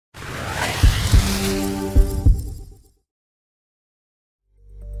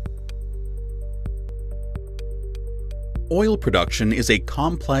Oil production is a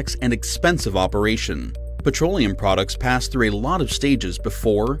complex and expensive operation. Petroleum products pass through a lot of stages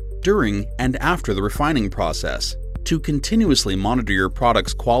before, during, and after the refining process. To continuously monitor your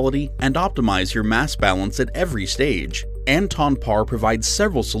product's quality and optimize your mass balance at every stage, Anton Paar provides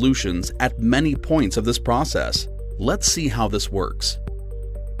several solutions at many points of this process. Let's see how this works.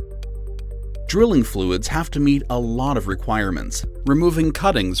 Drilling fluids have to meet a lot of requirements: removing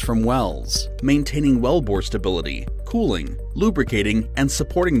cuttings from wells, maintaining wellbore stability, cooling, lubricating, and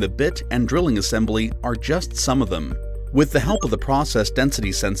supporting the bit and drilling assembly are just some of them. With the help of the process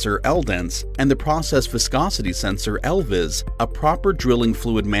density sensor LDense and the process viscosity sensor LVIS, a proper drilling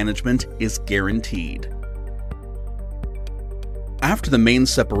fluid management is guaranteed. After the main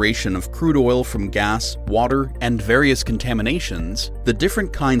separation of crude oil from gas, water, and various contaminations, the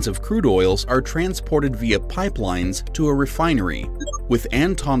different kinds of crude oils are transported via pipelines to a refinery. With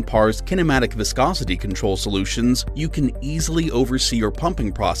Anton Paar's kinematic viscosity control solutions, you can easily oversee your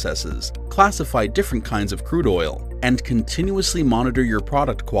pumping processes, classify different kinds of crude oil, and continuously monitor your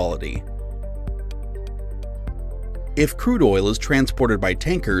product quality. If crude oil is transported by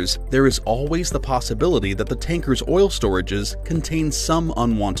tankers, there is always the possibility that the tanker's oil storages contain some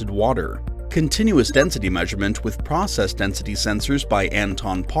unwanted water. Continuous density measurement with process density sensors by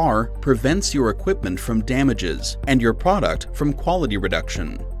Anton Paar prevents your equipment from damages and your product from quality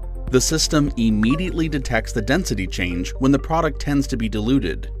reduction. The system immediately detects the density change when the product tends to be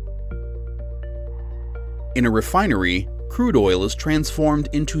diluted. In a refinery, crude oil is transformed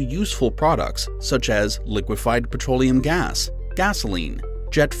into useful products such as liquefied petroleum gas, gasoline,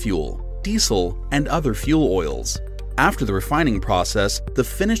 jet fuel, diesel, and other fuel oils. After the refining process, the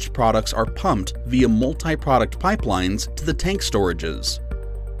finished products are pumped via multi-product pipelines to the tank storages.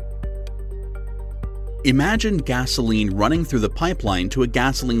 Imagine gasoline running through the pipeline to a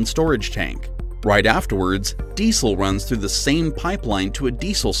gasoline storage tank. Right afterwards, diesel runs through the same pipeline to a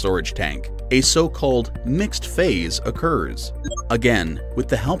diesel storage tank. A so-called mixed phase occurs. Again, with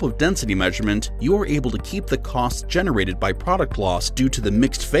the help of density measurement, you are able to keep the costs generated by product loss due to the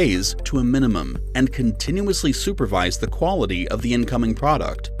mixed phase to a minimum and continuously supervise the quality of the incoming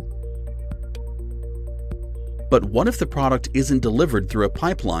product. But what if the product isn't delivered through a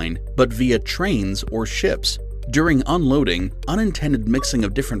pipeline, but via trains or ships? During unloading, unintended mixing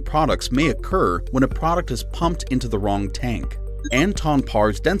of different products may occur when a product is pumped into the wrong tank. Anton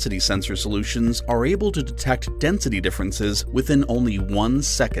Paar's density sensor solutions are able to detect density differences within only 1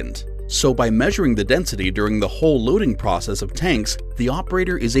 second. So by measuring the density during the whole loading process of tanks, the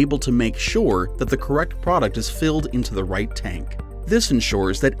operator is able to make sure that the correct product is filled into the right tank. This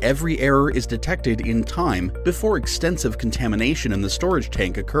ensures that every error is detected in time before extensive contamination in the storage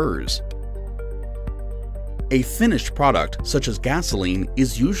tank occurs. A finished product, such as gasoline,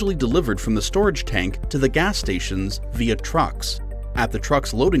 is usually delivered from the storage tank to the gas stations via trucks. At the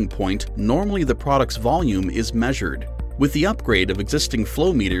truck's loading point, normally the product's volume is measured. With the upgrade of existing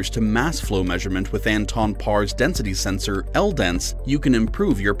flow meters to mass flow measurement with Anton Paar's density sensor LDense, you can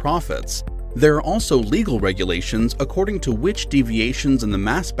improve your profits. There are also legal regulations according to which deviations in the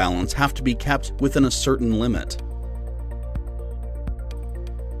mass balance have to be kept within a certain limit.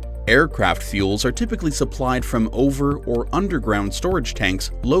 Aircraft fuels are typically supplied from over or underground storage tanks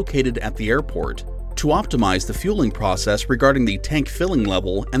located at the airport. To optimize the fueling process regarding the tank filling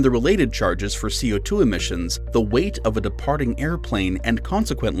level and the related charges for CO2 emissions, the weight of a departing airplane and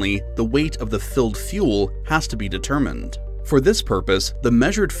consequently the weight of the filled fuel has to be determined. For this purpose, the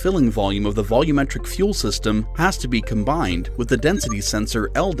measured filling volume of the volumetric fuel system has to be combined with the density sensor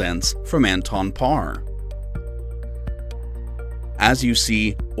LDense from Anton Paar. As you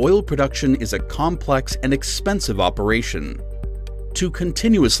see, oil production is a complex and expensive operation. To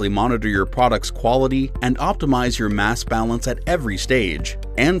continuously monitor your product's quality and optimize your mass balance at every stage,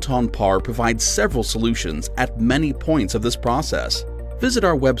 Anton Paar provides several solutions at many points of this process. Visit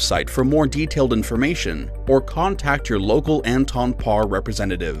our website for more detailed information or contact your local Anton Paar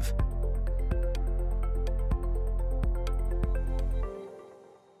representative.